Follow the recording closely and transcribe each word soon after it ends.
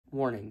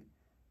Warning.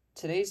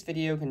 Today's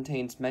video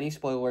contains many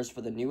spoilers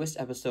for the newest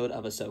episode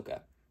of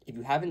Ahsoka. If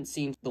you haven't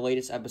seen the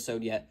latest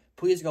episode yet,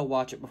 please go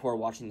watch it before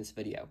watching this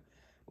video.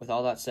 With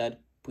all that said,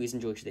 please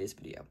enjoy today's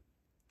video.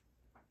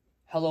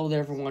 Hello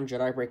there everyone,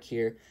 Jedi Brick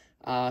here.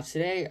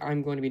 Today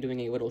I'm going to be doing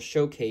a little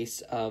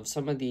showcase of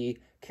some of the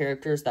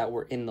characters that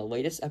were in the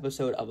latest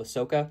episode of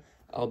Ahsoka.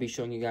 I'll be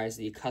showing you guys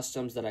the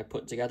customs that I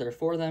put together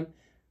for them,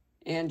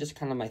 and just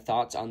kind of my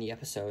thoughts on the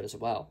episode as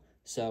well.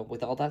 So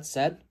with all that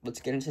said,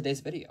 let's get into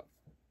today's video.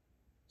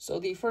 So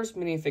the first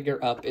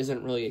minifigure up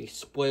isn't really a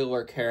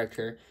spoiler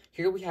character.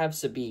 Here we have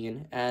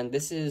Sabine, and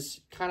this is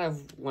kind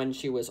of when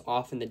she was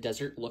off in the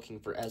desert looking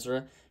for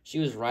Ezra. She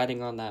was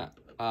riding on that,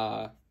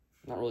 not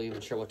really even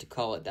sure what to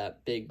call it,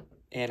 that big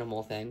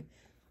animal thing.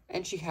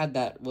 And she had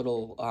that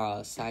little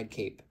side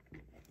cape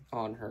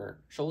on her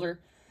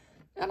shoulder.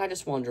 And I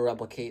just wanted to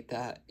replicate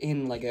that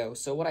in Lego.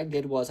 So what I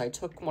did was I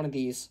took one of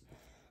these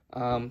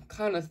kind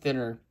of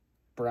thinner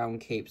brown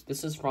capes.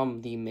 This is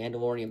from the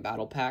Mandalorian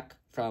Battle Pack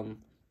from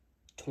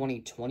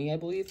 2020, I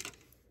believe,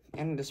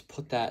 and just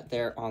put that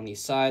there on the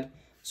side.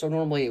 So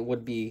normally it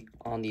would be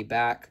on the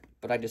back,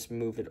 but I just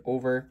moved it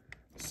over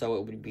so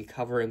it would be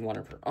covering one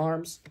of her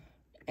arms,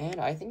 and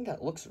I think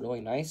that looks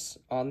really nice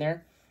on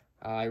there.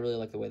 I really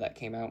like the way that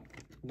came out.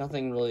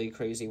 Nothing really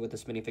crazy with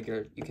this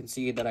minifigure. You can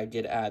see that I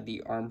did add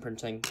the arm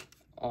printing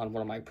on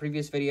one of my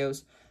previous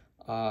videos.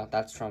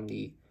 That's from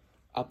the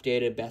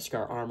updated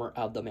Beskar armor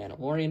of the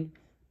Mandalorian.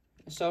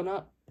 So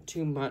not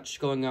too much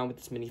going on with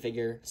this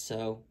minifigure,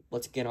 so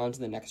let's get on to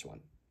the next one.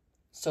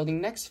 So the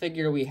next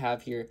figure we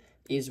have here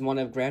is one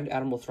of Grand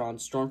Admiral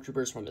Thrawn's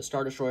stormtroopers from the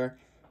Star Destroyer,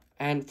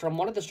 and from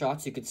one of the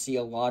shots you could see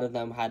a lot of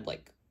them had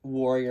like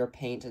warrior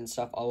paint and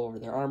stuff all over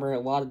their armor, a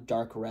lot of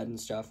dark red and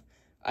stuff.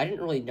 I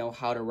didn't really know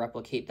how to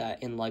replicate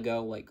that in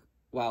Lego, like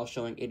while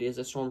showing it is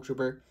a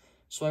stormtrooper,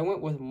 so I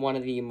went with one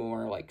of the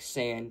more like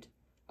sand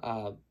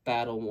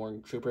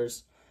battle-worn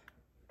troopers.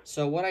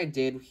 So what I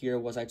did here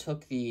was I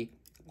took the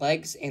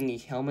legs and the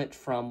helmet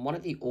from one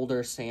of the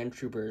older sand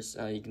troopers.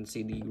 You can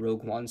see the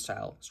Rogue One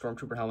style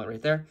stormtrooper helmet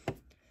right there.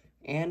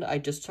 And I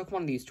just took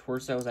one of these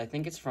torsos. I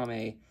think it's from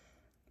a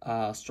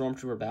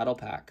stormtrooper battle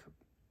pack.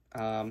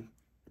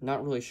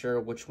 Not really sure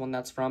which one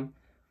that's from,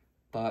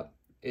 but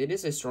it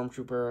is a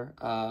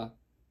stormtrooper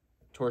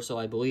torso,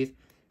 I believe.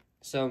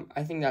 So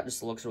I think that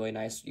just looks really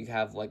nice. You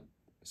have like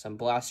some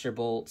blaster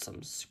bolts,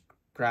 some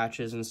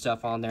scratches and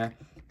stuff on there.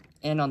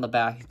 And on the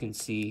back you can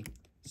see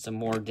some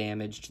more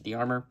damage to the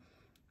armor.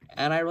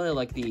 And I really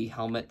like the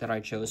helmet that I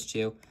chose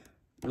to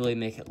really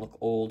make it look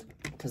old,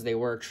 because they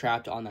were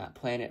trapped on that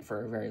planet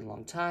for a very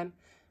long time,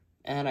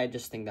 and I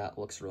just think that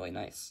looks really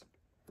nice.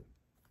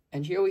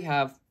 And here we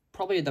have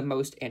probably the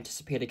most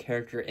anticipated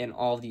character in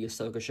all of the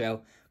Ahsoka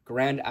show,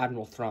 Grand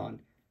Admiral Thrawn.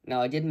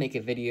 Now, I did make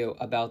a video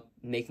about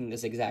making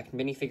this exact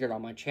minifigure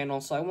on my channel,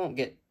 so I won't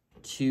get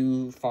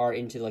too far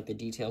into like the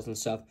details and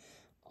stuff.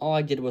 All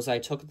I did was I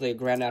took the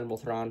Grand Admiral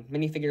Thrawn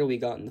minifigure we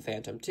got in the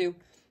Phantom 2,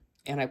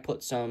 and I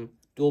put some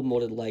dual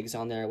molded legs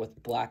on there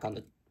with black on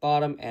the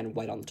bottom and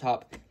white on the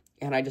top,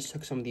 and I just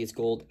took some of these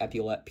gold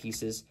epaulette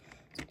pieces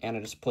and I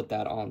just put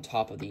that on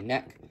top of the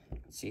neck.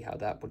 See how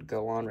that would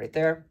go on right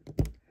there.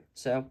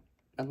 So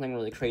nothing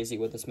really crazy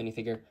with this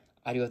minifigure.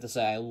 I do have to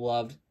say I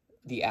loved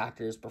the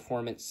actor's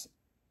performance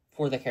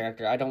for the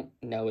character. I don't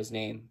know his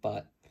name,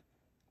 but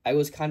I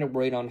was kind of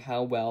worried on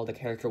how well the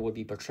character would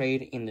be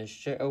portrayed in this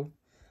show,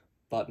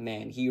 but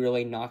man, he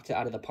really knocked it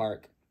out of the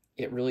park.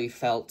 It really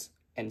felt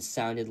and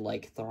sounded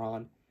like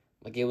Thrawn.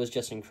 Like, it was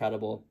just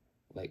incredible.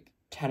 Like,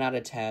 10 out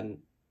of 10.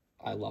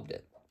 I loved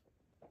it.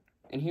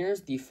 And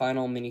here's the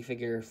final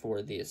minifigure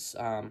for this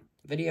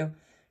video.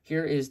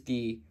 Here is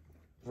the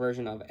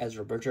version of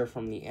Ezra Bridger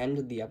from the end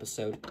of the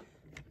episode.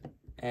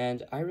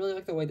 And I really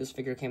like the way this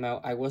figure came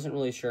out. I wasn't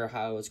really sure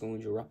how I was going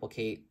to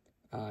replicate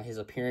his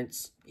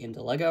appearance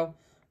into Lego,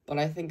 but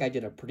I think I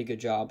did a pretty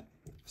good job.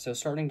 So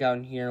starting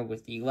down here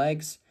with the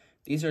legs,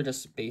 these are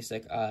just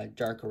basic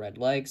dark red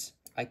legs.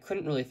 I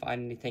couldn't really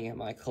find anything in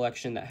my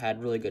collection that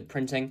had really good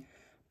printing,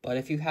 but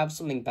if you have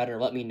something better,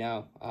 let me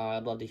know.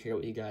 I'd love to hear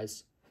what you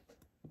guys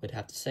would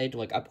have to say to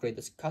like upgrade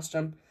this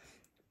custom.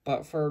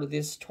 But for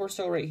this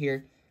torso right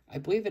here, I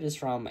believe it is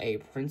from a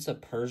Prince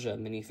of Persia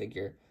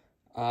minifigure.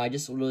 I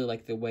just really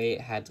like the way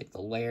it had like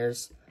the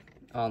layers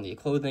on the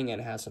clothing, and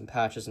it has some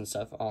patches and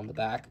stuff on the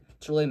back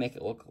to really make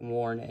it look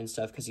worn and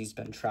stuff, because he's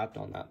been trapped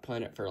on that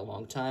planet for a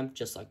long time,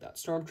 just like that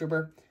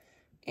stormtrooper.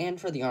 And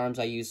for the arms,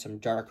 I used some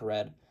dark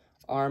red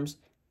arms,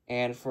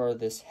 and for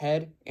this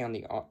head and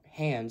the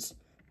hands,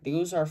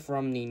 those are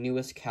from the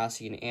newest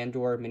Cassian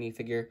Andor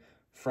minifigure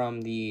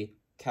from the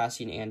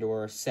Cassian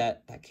Andor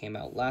set that came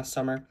out last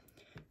summer,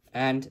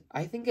 and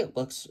I think it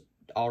looks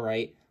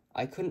alright.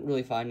 I couldn't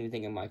really find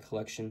anything in my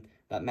collection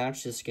that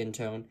matched his skin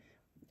tone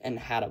and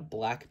had a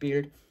black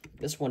beard.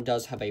 This one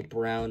does have a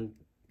brown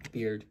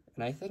beard,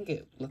 and I think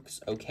it looks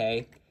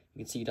okay.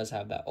 You can see he does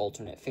have that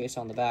alternate face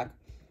on the back,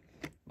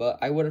 but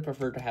I would have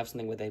preferred to have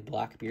something with a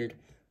black beard.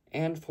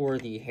 And for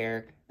the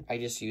hair, I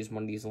just used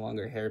one of these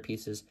longer hair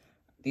pieces.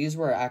 These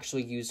were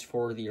actually used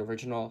for the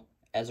original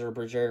Ezra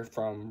Bridger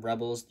from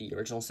Rebels, the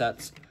original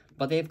sets.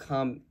 but they've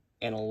come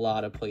in a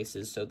lot of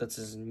places, so this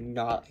is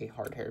not a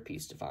hard hair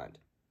piece to find.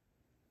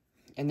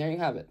 And there you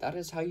have it. That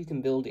is how you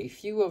can build a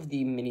few of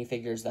the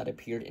minifigures that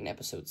appeared in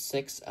episode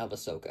 6 of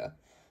Ahsoka.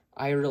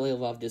 I really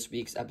loved this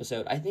week's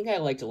episode. I think I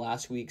liked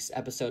last week's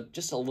episode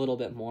just a little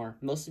bit more,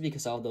 mostly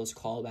because of all those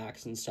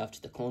callbacks and stuff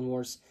to the Clone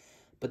Wars.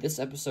 But this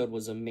episode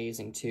was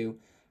amazing too.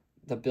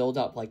 The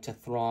build-up to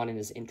Thrawn and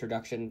his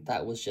introduction,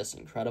 that was just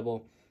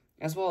incredible.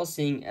 As well as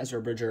seeing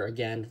Ezra Bridger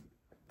again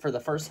for the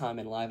first time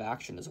in live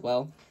action as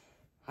well.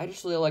 I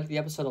just really liked the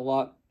episode a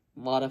lot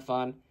of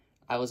fun.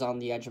 I was on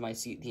the edge of my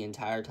seat the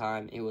entire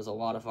time. It was a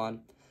lot of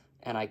fun,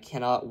 and I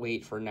cannot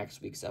wait for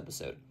next week's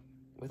episode.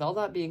 With all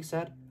that being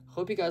said,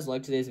 hope you guys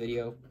liked today's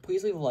video.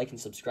 Please leave a like and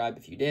subscribe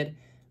if you did.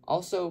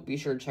 Also, be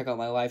sure to check out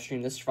my live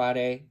stream this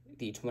Friday,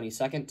 the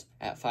 22nd,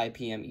 at 5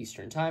 p.m.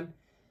 Eastern Time.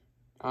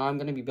 I'm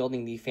going to be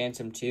building the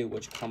Phantom 2,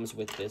 which comes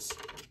with this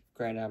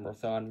Grand Admiral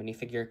Thrawn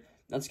minifigure.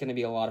 That's going to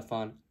be a lot of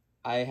fun.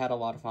 I had a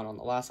lot of fun on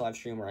the last live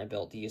stream where I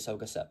built the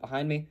Ahsoka set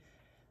behind me,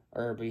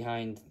 or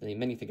behind the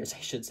minifigures, I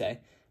should say.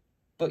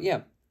 But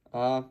yeah,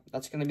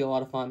 that's going to be a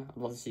lot of fun.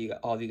 I'd love to see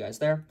all of you guys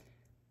there.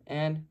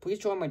 And please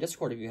join my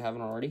Discord if you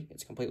haven't already.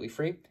 It's completely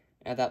free,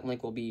 and that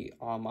link will be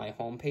on my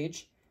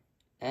homepage.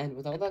 And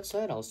with all that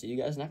said, I'll see you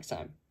guys next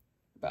time.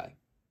 Bye.